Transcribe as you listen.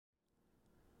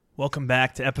Welcome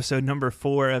back to episode number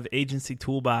 4 of Agency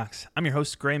Toolbox. I'm your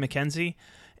host, Gray McKenzie,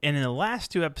 and in the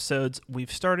last 2 episodes,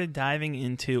 we've started diving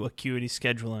into Acuity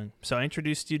scheduling. So I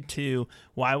introduced you to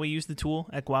why we use the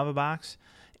tool at GuavaBox,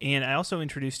 and I also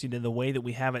introduced you to the way that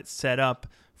we have it set up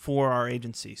for our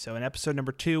agency. So in episode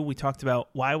number 2, we talked about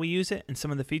why we use it and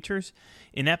some of the features.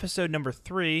 In episode number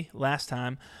 3, last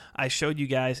time, I showed you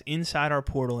guys inside our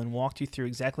portal and walked you through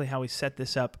exactly how we set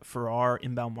this up for our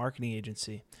inbound marketing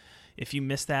agency. If you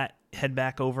missed that, head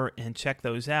back over and check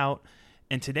those out.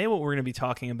 And today what we're going to be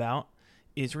talking about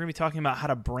is we're going to be talking about how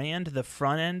to brand the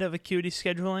front end of Acuity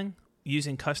scheduling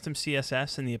using custom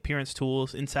CSS and the appearance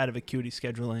tools inside of Acuity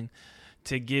scheduling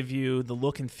to give you the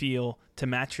look and feel to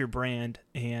match your brand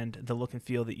and the look and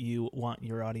feel that you want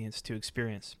your audience to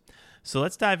experience. So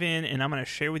let's dive in, and I'm going to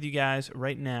share with you guys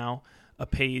right now a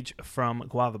page from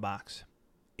GuavaBox.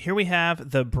 Here we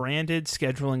have the branded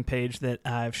scheduling page that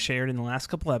I've shared in the last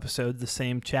couple episodes, the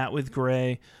same Chat with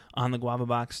Gray on the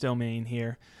GuavaBox domain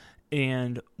here.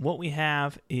 And what we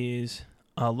have is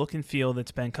a look and feel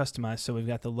that's been customized. So we've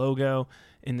got the logo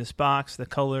in this box, the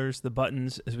colors, the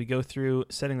buttons as we go through,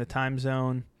 setting the time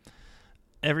zone,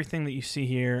 everything that you see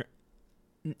here.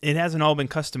 It hasn't all been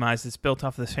customized. It's built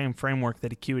off of the same framework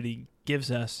that Acuity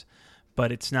gives us,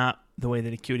 but it's not the way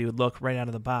that Acuity would look right out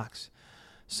of the box.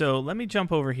 So let me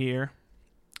jump over here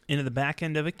into the back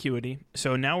end of Acuity.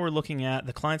 So now we're looking at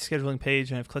the client scheduling page,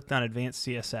 and I've clicked on Advanced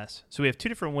CSS. So we have 2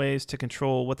 different ways to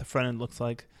control what the front end looks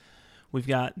like. We've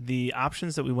got the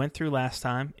options that we went through last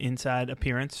time inside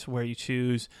Appearance, where you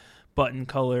choose button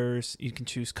colors, you can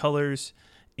choose colors,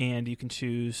 and you can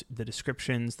choose the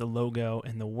descriptions, the logo,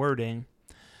 and the wording.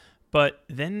 But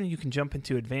then you can jump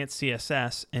into Advanced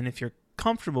CSS, and if you're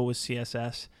comfortable with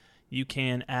CSS, you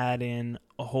can add in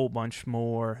a whole bunch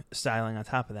more styling on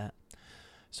top of that.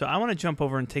 So I want to jump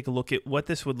over and take a look at what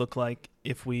this would look like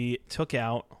if we took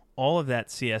out all of that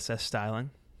CSS styling.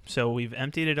 So we've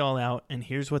emptied it all out, and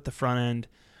here's what the front end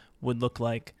would look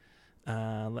like.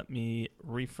 Let me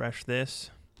refresh this.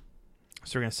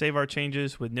 So we're going to save our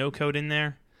changes with no code in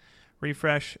there,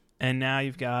 refresh, and now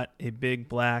you've got a big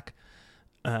black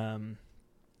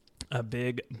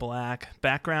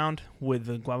background with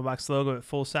the GuavaBox logo at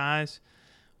full size.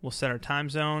 We'll set our time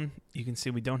zone. You can see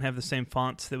we don't have the same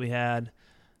fonts that we had.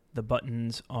 The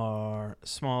buttons are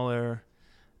smaller.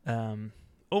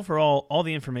 Overall, all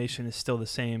the information is still the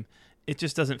same. It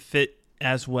just doesn't fit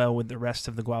as well with the rest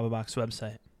of the GuavaBox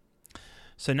website.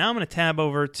 So now I'm going to tab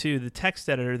over to the text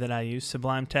editor that I use,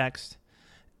 Sublime Text,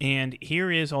 and here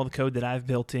is all the code that I've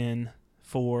built in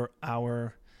for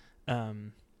our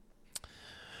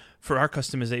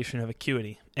customization of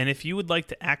Acuity. And if you would like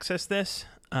to access this,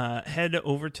 head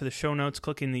over to the show notes,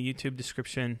 click in the YouTube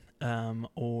description,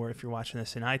 or if you're watching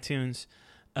this in iTunes,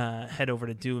 head over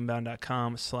to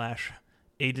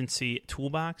doinbound.com/agency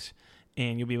toolbox,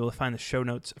 and you'll be able to find the show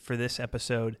notes for this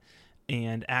episode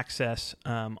and access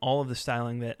all of the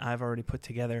styling that I've already put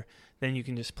together. Then you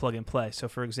can just plug and play. So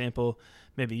for example,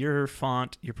 maybe your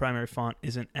primary font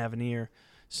isn't Avenir,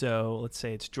 so let's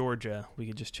say it's Georgia. We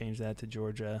could just change that to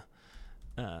Georgia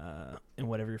and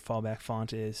whatever your fallback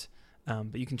font is.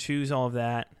 But you can choose all of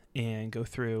that and go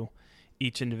through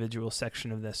each individual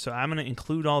section of this. So I'm going to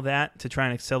include all that to try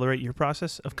and accelerate your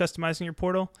process of customizing your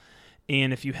portal.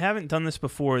 And if you haven't done this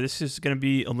before, this is going to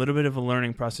be a little bit of a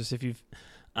learning process. If you've,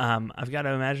 I've got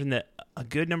to imagine that a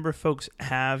good number of folks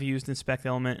have used Inspect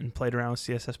Element and played around with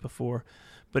CSS before.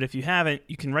 But if you haven't,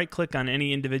 you can right-click on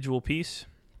any individual piece,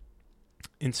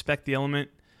 inspect the element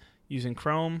using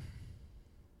Chrome.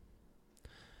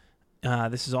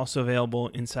 This is also available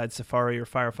inside Safari or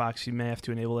Firefox. You may have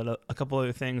to enable it a couple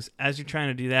other things. As you're trying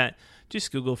to do that,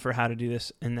 just Google for how to do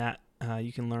this, and that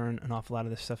you can learn an awful lot of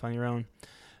this stuff on your own.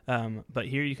 But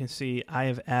here you can see I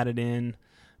have added in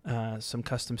some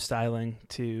custom styling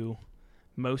to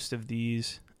most of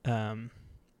these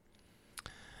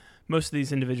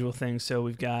individual things. So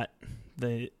we've got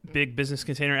the big business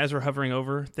container. As we're hovering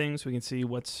over things, we can see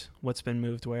what's been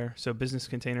moved where. So business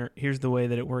container, here's the way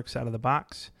that it works out of the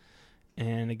box.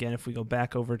 And again, if we go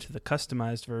back over to the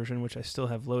customized version, which I still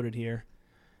have loaded here,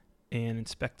 and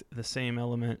inspect the same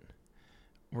element,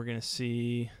 we're going to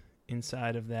see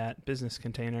inside of that business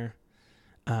container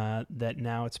that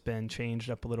now it's been changed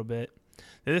up a little bit.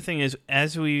 The other thing is,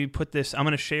 as we put this, I'm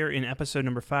going to share in episode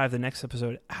number 5, the next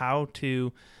episode, how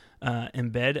to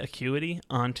embed Acuity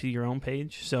onto your own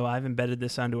page. So I've embedded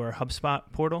this onto our HubSpot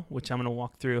portal, which I'm going to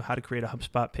walk through how to create a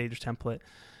HubSpot page template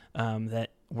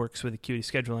that works with Acuity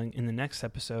scheduling in the next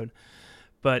episode.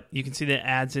 But you can see that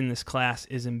adds in this class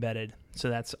is embedded. So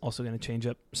that's also going to change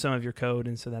up some of your code,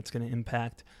 and so that's going to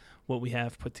impact what we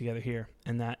have put together here,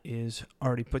 and that is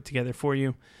already put together for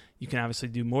you. You can obviously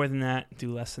do more than that,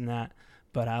 do less than that,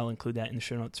 but I'll include that in the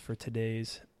show notes for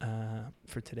today's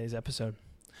episode.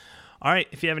 All right,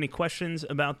 if you have any questions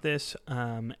about this,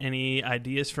 any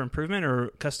ideas for improvement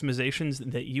or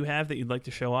customizations that you have that you'd like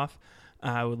to show off,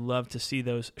 I would love to see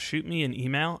those. Shoot me an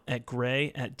email at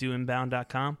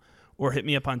gray@doinbound.com or hit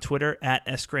me up on Twitter at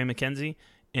 @sgraymckenzie,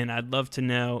 and I'd love to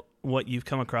know what you've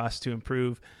come across to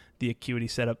improve the Acuity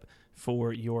setup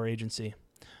for your agency.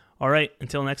 All right,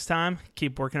 until next time,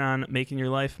 keep working on making your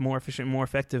life more efficient and more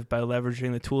effective by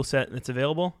leveraging the tool set that's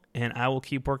available, and I will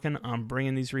keep working on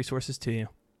bringing these resources to you.